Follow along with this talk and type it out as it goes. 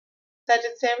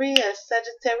Sagittarius,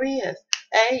 Sagittarius.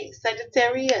 Hey,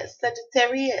 Sagittarius,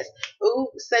 Sagittarius. Ooh,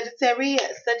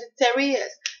 Sagittarius, Sagittarius.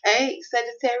 Hey,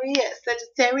 Sagittarius,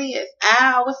 Sagittarius.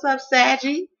 Ow, what's up,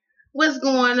 Saggy? What's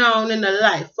going on in the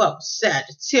life of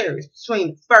Sagittarius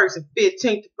between the 1st and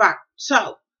 15th of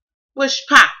October? What's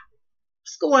pop?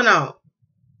 What's going on?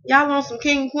 Y'all on some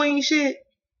king queen shit?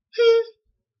 Hmm,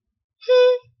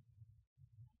 hmm.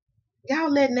 Y'all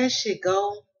letting that shit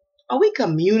go? Are we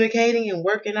communicating and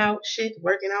working out shit,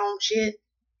 working on shit?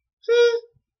 Hmm,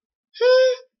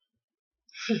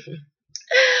 hmm.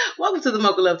 Welcome to the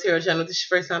Mocha Love Tarot channel. If this is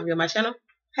your first time you're on my channel,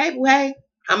 hey boo, hey,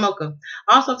 I'm Mocha.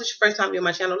 Also, if this is your first time you're on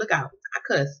my channel, look out. I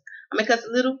cuss. I may cuss a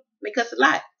little, may cuss a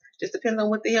lot. Just depends on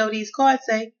what the hell these cards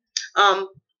say. All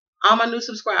my new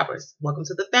subscribers, welcome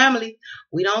to the family.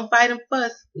 We don't fight and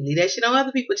fuss. We leave that shit on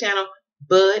other people's channel,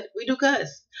 but we do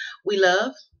cuss. We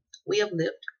love, we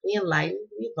uplift, we enlighten,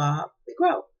 we evolve, we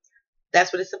grow.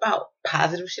 That's what it's about.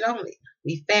 Positive shit only.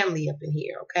 We family up in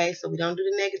here, okay? So we don't do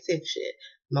the negative shit.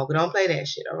 Mocha don't play that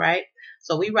shit, all right?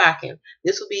 So we rocking.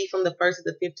 This will be from the 1st to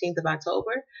the 15th of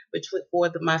October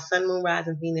for my sun, moon,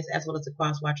 rising, Venus, as well as the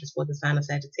cross watchers for the sign of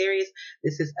Sagittarius.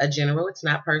 This is a general. It's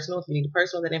not personal. If you need a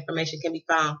personal, that information can be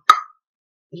found.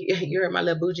 You heard my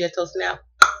little bougetto snap.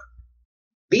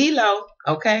 Below,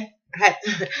 okay? I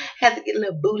had to get a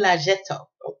little boulagetto,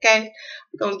 okay?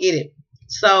 We're going to get it.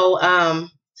 So,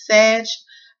 Sag,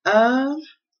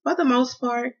 for the most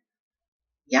part,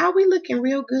 y'all, we looking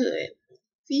real good.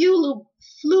 For you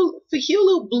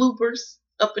little bloopers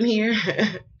up in here,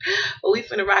 but we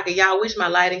finna rock it. Y'all, wish my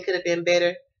lighting could have been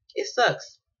better. It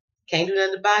sucks. Can't do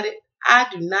nothing about it. I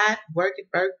do not work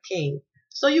at Burger King,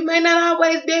 so you may not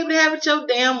always be able to have it your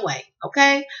damn way,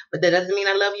 okay? But that doesn't mean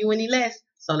I love you any less.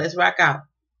 So let's rock out.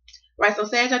 Right, so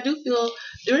Sag, I do feel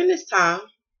during this time,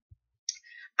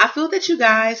 I feel that you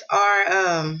guys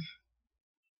are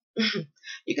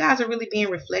you guys are really being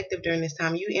reflective during this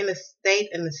time. You in a state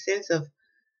and a sense of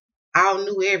I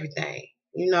knew everything.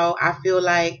 You know, I feel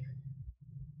like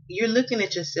you're looking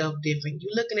at yourself different.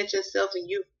 You're looking at yourself and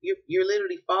you're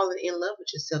literally falling in love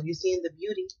with yourself. You're seeing the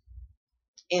beauty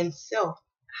in self.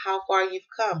 How far you've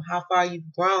come, how far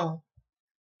you've grown,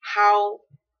 how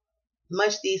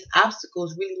much these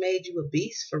obstacles really made you a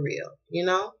beast for real, you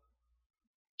know?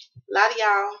 A lot of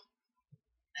y'all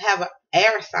have an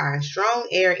air sign, strong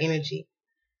air energy.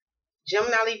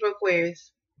 Gemini, Libra,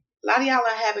 Aquarius. A lot of y'all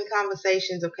are having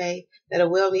conversations, okay, that are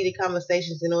well-needed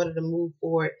conversations in order to move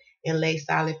forward and lay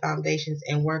solid foundations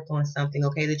and work on something,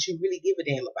 okay, that you really give a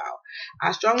damn about.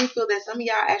 I strongly feel that some of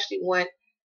y'all actually want,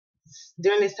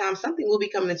 during this time, something will be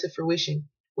coming into fruition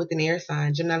with an air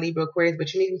sign, Gemini, Libra, Aquarius,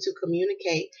 but you need to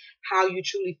communicate how you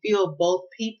truly feel, both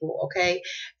people, okay?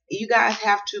 You guys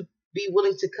have to be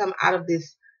willing to come out of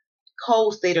this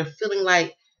cold state of feeling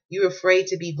like you're afraid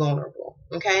to be vulnerable,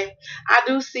 okay? I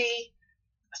do see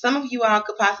some of you all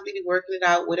could possibly be working it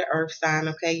out with an earth sign,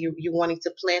 okay? You're wanting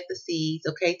to plant the seeds,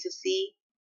 okay, to see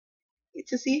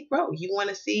it grow. You want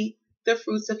to see the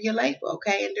fruits of your labor,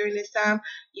 okay? And during this time,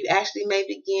 you actually may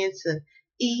begin to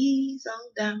ease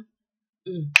on down,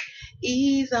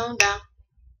 ease on down,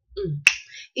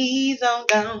 ease on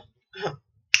down.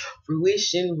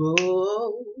 Fruition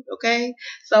road, okay?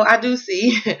 So I do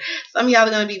see some of y'all are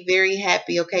going to be very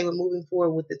happy, okay, with moving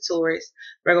forward with the Taurus,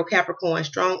 Virgo, Capricorn,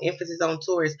 strong emphasis on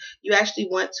Taurus. You actually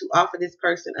want to offer this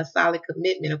person a solid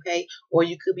commitment, okay? Or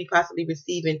you could be possibly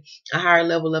receiving a higher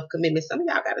level of commitment. Some of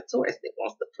y'all got a Taurus that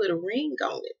wants to put a ring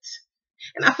on it.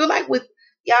 And I feel like with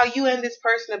y'all, you and this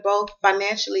person are both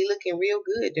financially looking real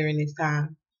good during this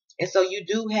time. And so you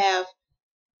do have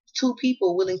two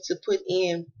people willing to put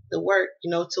in the work, you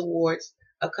know, towards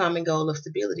a common goal of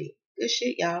stability. Good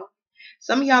shit, y'all.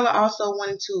 Some of y'all are also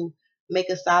wanting to make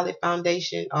a solid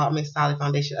foundation,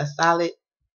 a solid,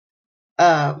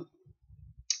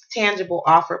 tangible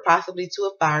offer, possibly to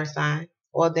a fire sign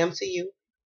or them to you,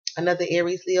 another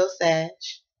Aries, Leo, Sag.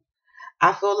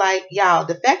 I feel like, y'all,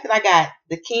 the fact that I got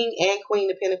the King and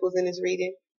Queen of Pentacles in this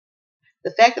reading,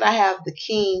 the fact that I have the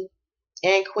King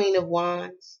and Queen of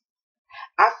Wands,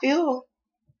 I feel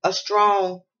a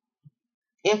strong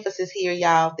emphasis here,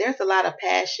 y'all. There's a lot of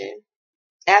passion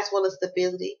as well as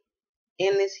stability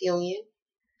in this union.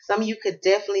 Some of you could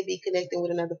definitely be connecting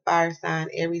with another fire sign,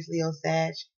 Aries, Leo,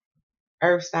 Sag,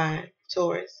 earth sign,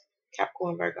 Taurus,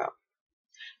 Capricorn, Virgo.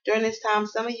 During this time,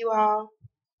 some of you all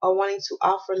are wanting to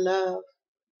offer love.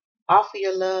 Offer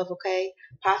your love, okay?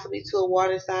 Possibly to a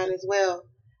water sign as well.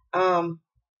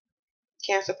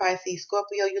 Cancer, Pisces,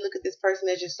 Scorpio, you look at this person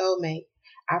as your soulmate.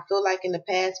 I feel like in the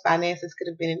past, finances could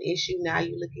have been an issue. Now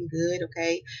you're looking good,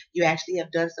 okay? You actually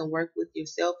have done some work with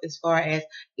yourself as far as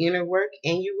inner work,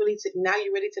 and now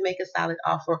you're ready to make a solid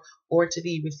offer or to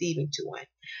be receiving to one.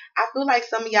 I feel like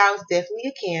some of y'all is definitely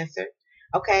a Cancer,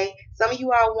 okay? Some of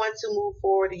you all want to move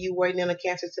forward, or you waiting on a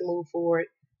Cancer to move forward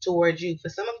towards you. For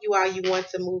some of you all, you want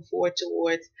to move forward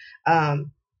towards a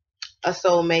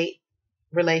soulmate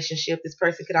relationship. This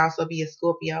person could also be a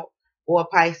Scorpio or a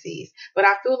Pisces. But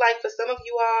I feel like for some of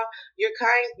you all, you're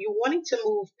wanting to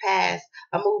move past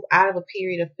move out of a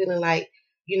period of feeling like,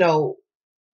 you know,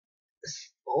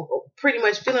 pretty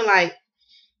much feeling like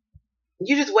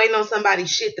you're just waiting on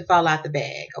somebody's shit to fall out the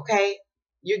bag, okay?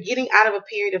 You're getting out of a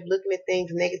period of looking at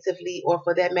things negatively, or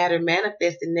for that matter,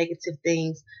 manifesting negative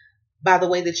things by the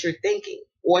way that you're thinking,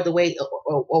 or the way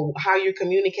or how you're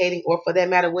communicating, or for that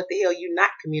matter, what the hell you're not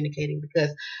communicating. Because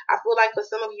I feel like for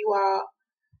some of you all,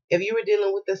 if you were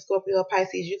dealing with a Scorpio or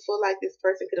Pisces, you feel like this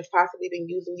person could have possibly been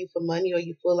using you for money, or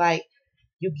you feel like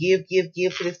you give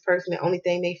to this person. The only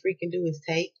thing they freaking do is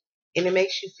take. And it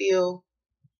makes you feel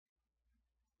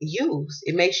used.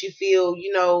 It makes you feel,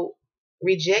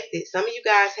 rejected. Some of you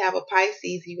guys have a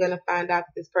Pisces. You're going to find out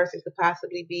that this person could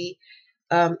possibly be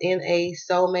in a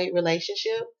soulmate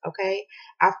relationship. Okay.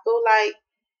 I feel like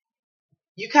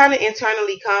you kind of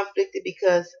internally conflicted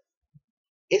because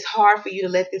it's hard for you to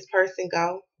let this person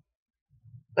go.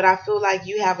 But I feel like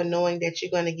you have a knowing that you're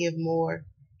going to give more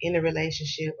in a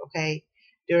relationship, okay?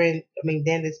 Than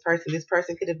this person. This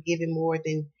person could have given more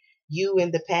than you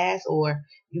in the past, or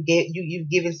you've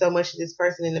given so much to this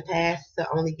person in the past to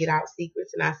only get out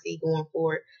secrets. And I see going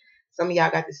forward, some of y'all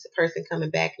got this person coming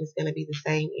back, and it's going to be the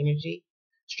same energy,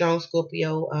 strong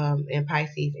Scorpio and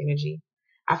Pisces energy.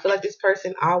 I feel like this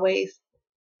person always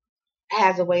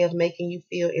has a way of making you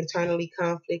feel internally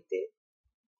conflicted.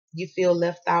 You feel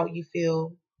left out. You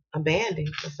feel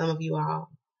abandoned for some of you all.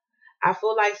 I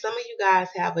feel like some of you guys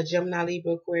have a Gemini,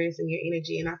 Libra, Aquarius in your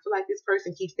energy, and I feel like this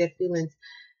person keeps their feelings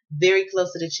very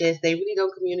close to the chest. They really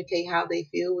don't communicate how they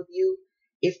feel with you.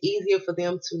 It's easier for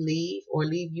them to leave, or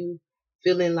leave you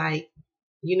feeling like,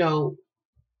 you know,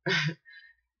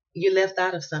 you're left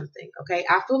out of something, okay?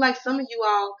 I feel like some of you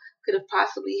all could have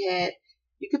possibly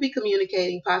you could be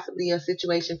communicating possibly a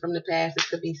situation from the past. It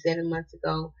could be 7 months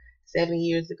ago, 7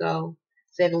 years ago,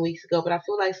 7 weeks ago, but I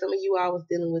feel like some of you all was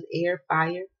dealing with air,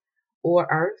 fire, or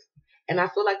earth. And I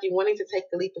feel like you're wanting to take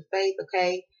the leap of faith,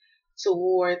 okay,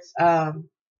 towards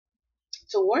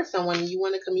someone, and you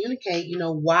want to communicate,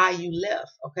 why you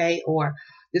left, okay, or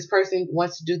this person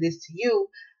wants to do this to you.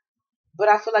 But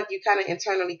I feel like you kind of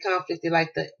internally conflicted,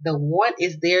 like the want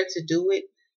is there to do it,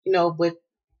 but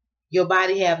your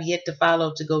body have yet to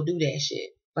follow to go do that shit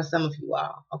for some of you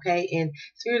all, okay? And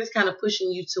Spirit is kind of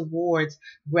pushing you towards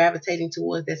gravitating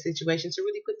towards that situation to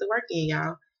really put the work in,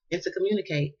 y'all, and to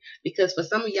communicate. Because for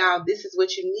some of y'all, this is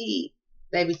what you need,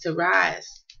 baby, to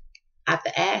rise out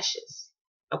the ashes,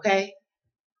 okay?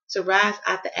 To rise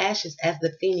out the ashes as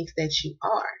the phoenix that you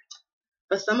are.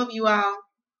 For some of you all,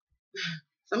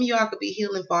 could be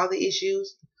healing father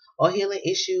issues, or healing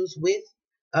issues with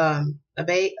a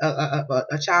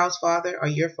child's father, or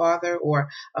your father, or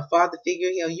a father figure.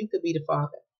 Hell, you could be the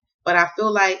father. But I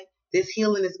feel like this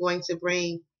healing is going to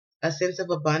bring a sense of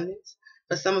abundance.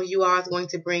 For some of you all, it's going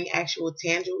to bring actual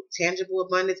tangible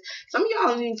abundance. Some of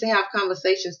y'all need to have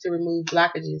conversations to remove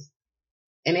blockages.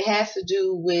 And it has to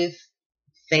do with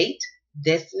fate,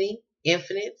 destiny,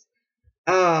 infinite.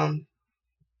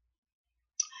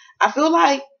 I feel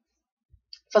like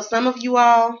for some of you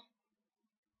all,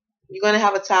 you're going to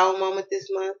have a tower moment this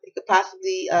month. It could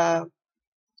possibly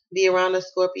be around a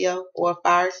Scorpio or a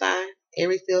fire sign,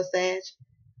 Aries, Leo, Sag.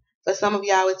 For some of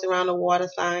y'all, it's around a water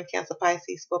sign, Cancer,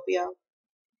 Pisces, Scorpio.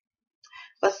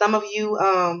 For some of you,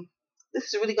 this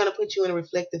is really going to put you in a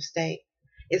reflective state.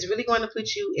 It's really going to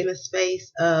put you in a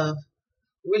space of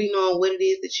really knowing what it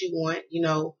is that you want,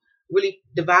 really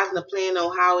devising a plan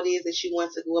on how it is that you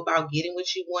want to go about getting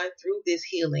what you want through this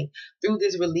healing, through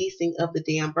this releasing of the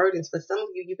damn burdens. For some of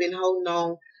you, you've been holding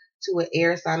on to an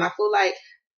air sign. I feel like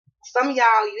some of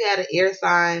y'all, you had an air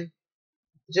sign,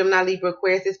 Gemini, Libra,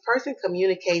 Aquarius. This person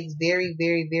communicates very,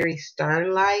 very, very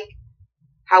stern-like.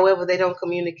 However, they don't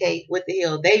communicate what the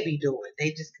hell they be doing.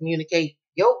 They just communicate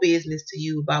your business to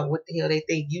you about what the hell they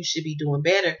think you should be doing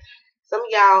better. Some of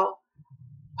y'all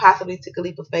possibly took a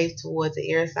leap of faith towards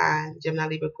the air sign, Gemini,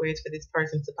 Libra, Aquarius, for this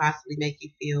person to possibly make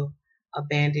you feel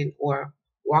abandoned or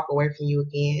walk away from you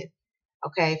again.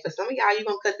 Okay, for some of y'all, you're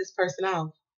going to cut this person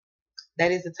off.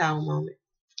 That is the tower moment.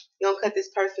 You're going to cut this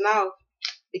person off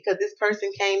because this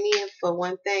person came in for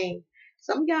one thing.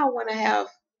 Some of y'all going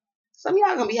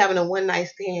to be having a one night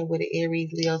stand with an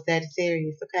Aries, Leo,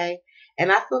 Sagittarius, okay?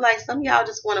 And I feel like some of y'all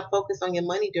just want to focus on your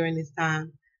money during this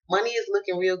time. Money is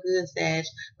looking real good, Sag.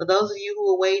 For those of you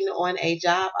who are waiting on a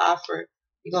job offer,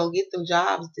 you're going to get them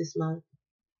jobs this month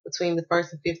between the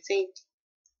 1st and 15th.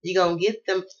 You're going to get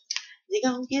them.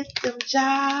 You're going to get them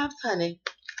jobs, honey.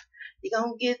 You're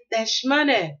going to get that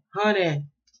shmoney, honey.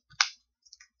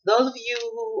 Those of you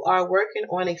who are working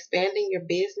on expanding your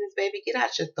business, baby, get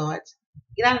out your thoughts.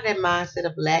 Get out of that mindset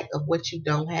of lack of what you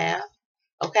don't have.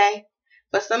 Okay?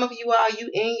 For some of you all, you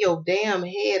in your damn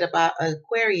head about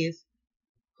Aquarius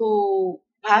who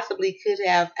possibly could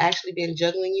have actually been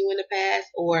juggling you in the past,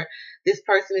 or this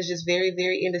person is just very,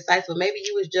 very indecisive. Maybe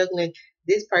you was juggling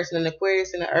this person, an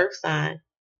Aquarius and an earth sign.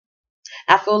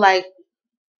 I feel like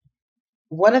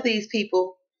one of these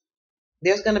people,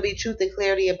 there's going to be truth and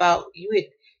clarity about you.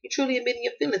 You truly admitting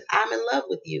your feelings. I'm in love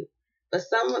with you. For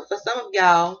some of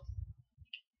y'all,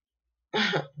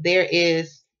 there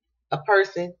is a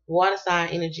person, water sign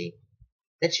energy,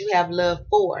 that you have love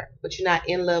for, but you're not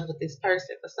in love with this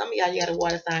person. For some of y'all, you got a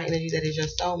water sign energy that is your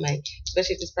soulmate,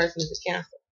 especially if this person is a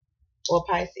Cancer or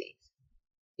Pisces.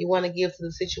 You want to give to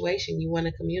the situation. You want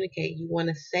to communicate. You want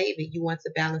to save it. You want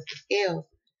to balance the scales.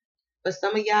 For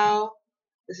some of y'all,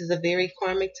 this is a very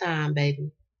karmic time,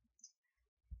 baby.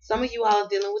 Some of you all are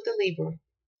dealing with the Libra,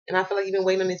 and I feel like you've been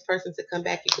waiting on this person to come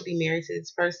back. You could be married to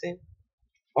this person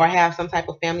or have some type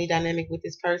of family dynamic with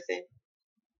this person.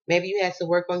 Maybe you had to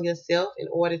work on yourself in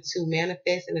order to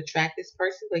manifest and attract this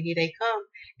person, but here they come,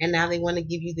 and now they want to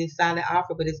give you this solid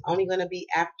offer, but it's only going to be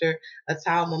after a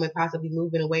Tower moment, possibly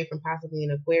moving away from possibly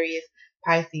an Aquarius,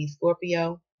 Pisces,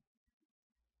 Scorpio,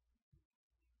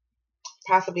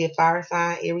 possibly a fire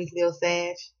sign, Aries, Leo,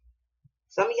 Sag.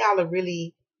 Some of y'all are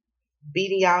really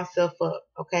beating yourself up,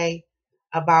 okay,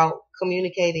 about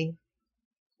communicating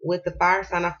with the fire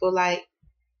sign. I feel like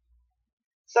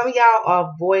some of y'all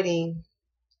are avoiding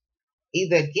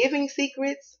either giving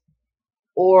secrets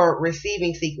or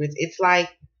receiving secrets. It's like,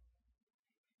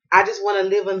 I just want to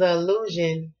live in the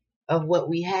illusion of what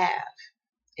we have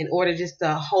in order just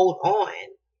to hold on.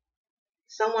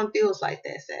 Someone feels like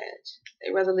that, Sag.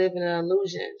 They rather live in an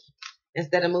illusion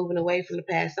instead of moving away from the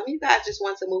past. Some of you guys just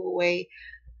want to move away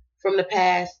from the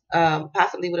past,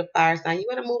 possibly with a fire sign. You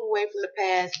want to move away from the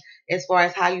past as far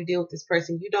as how you deal with this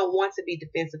person. You don't want to be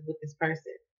defensive with this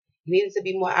person. You need to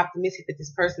be more optimistic that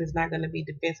this person is not going to be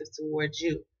defensive towards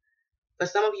you. For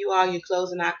some of you all, you're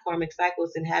closing out karmic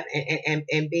cycles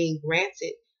and being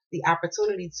granted the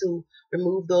opportunity to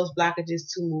remove those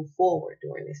blockages to move forward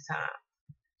during this time.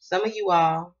 Some of you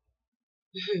all,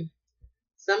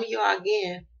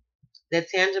 again, that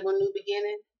tangible new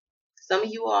beginning. Some of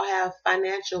you all have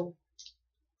financially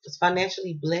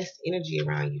blessed energy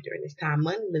around you during this time.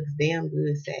 Money looks damn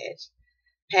good, Sag.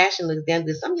 Passion looks damn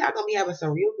good. Some of y'all gonna be having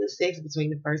some real good sex between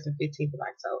the 1st and 15th of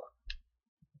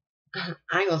October.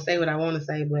 I ain't gonna say what I want to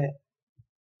say, but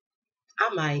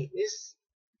I might. It's,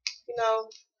 it's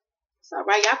all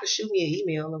right. Y'all can shoot me an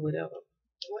email or whatever.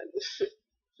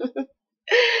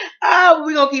 Oh,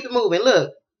 we're gonna keep it moving.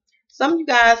 Look, some of you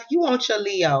guys, you want your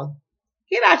Leo.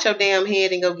 Get out your damn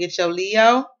head and go get your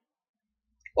Leo.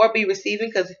 Or be receiving,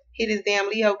 because here this damn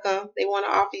Leo come. They want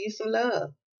to offer you some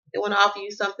love. They want to offer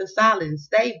you something solid and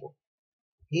stable.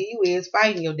 Here you is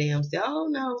fighting your damn self. Oh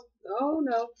no. Oh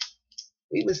no.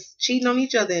 We was cheating on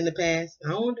each other in the past.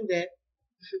 I don't want to do that.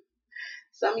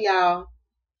 Some of y'all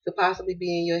could possibly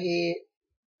be in your head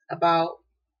about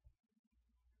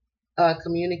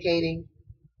communicating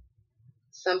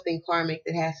something karmic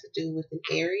that has to do with an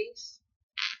Aries.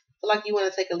 I feel like you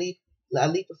want to take a leap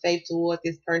of faith toward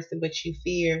this person, but you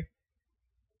fear,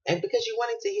 and because you're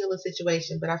wanting to heal a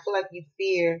situation, but I feel like you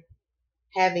fear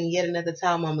having yet another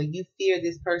Tower moment. You fear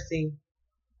this person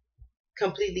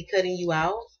completely cutting you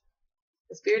out.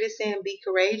 The Spirit is saying, be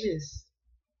courageous,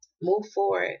 move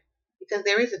forward, because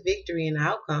there is a victory in the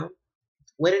outcome.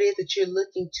 What it is that you're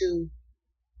looking to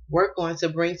work on to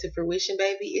bring to fruition,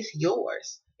 baby, it's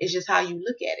yours. It's just how you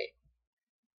look at it.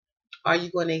 Are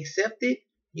you going to accept it?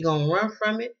 You're going to run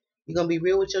from it? You're going to be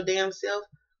real with your damn self?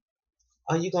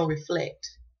 Or are you going to reflect?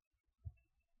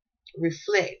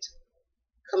 Reflect.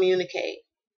 Communicate.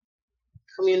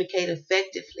 Communicate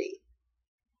effectively.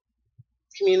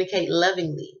 Communicate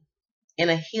lovingly in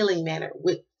a healing manner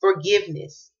with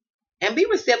forgiveness. And be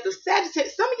receptive.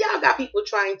 Sagittarius, some of y'all got people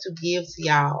trying to give to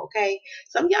y'all, okay?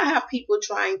 Some of y'all have people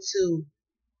trying to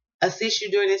assist you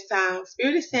during this time.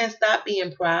 Spirit is saying stop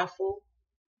being prideful.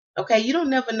 Okay, you don't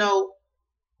never know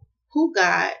who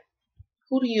God,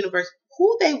 who the universe,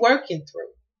 who they working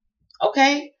through.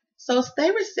 Okay? So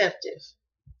stay receptive.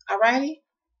 Alrighty?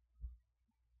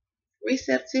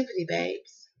 Receptivity,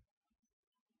 babes.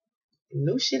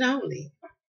 New shit only.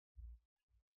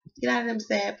 Get out of them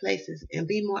sad places and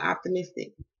be more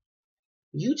optimistic.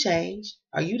 You changed.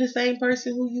 Are you the same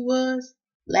person who you was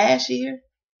last year?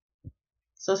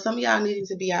 So some of y'all needing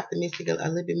to be optimistic, a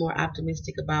little bit more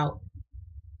optimistic about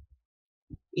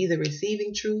either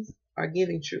receiving truth or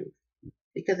giving truth,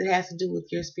 because it has to do with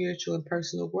your spiritual and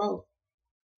personal growth.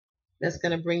 That's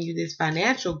going to bring you this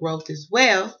financial growth as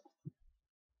well.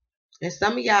 And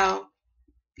some of y'all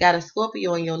got a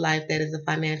Scorpio in your life that is a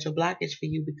financial blockage for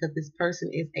you because this person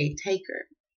is a taker.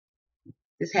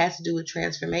 This has to do with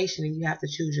transformation, and you have to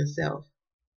choose yourself.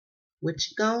 What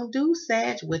you gonna do,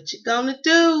 Sag? What you gonna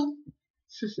do?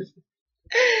 This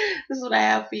is what I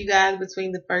have for you guys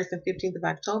between the 1st and 15th of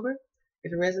October.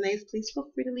 If it resonates, please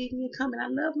feel free to leave me a comment. I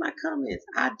love my comments.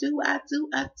 I do.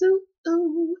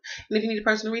 Ooh. And if you need a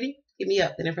personal reading, hit me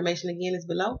up. The information again is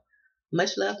below.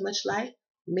 Much love, much light,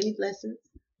 many blessings,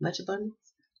 much abundance.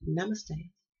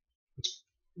 Namaste.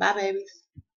 Bye, babies.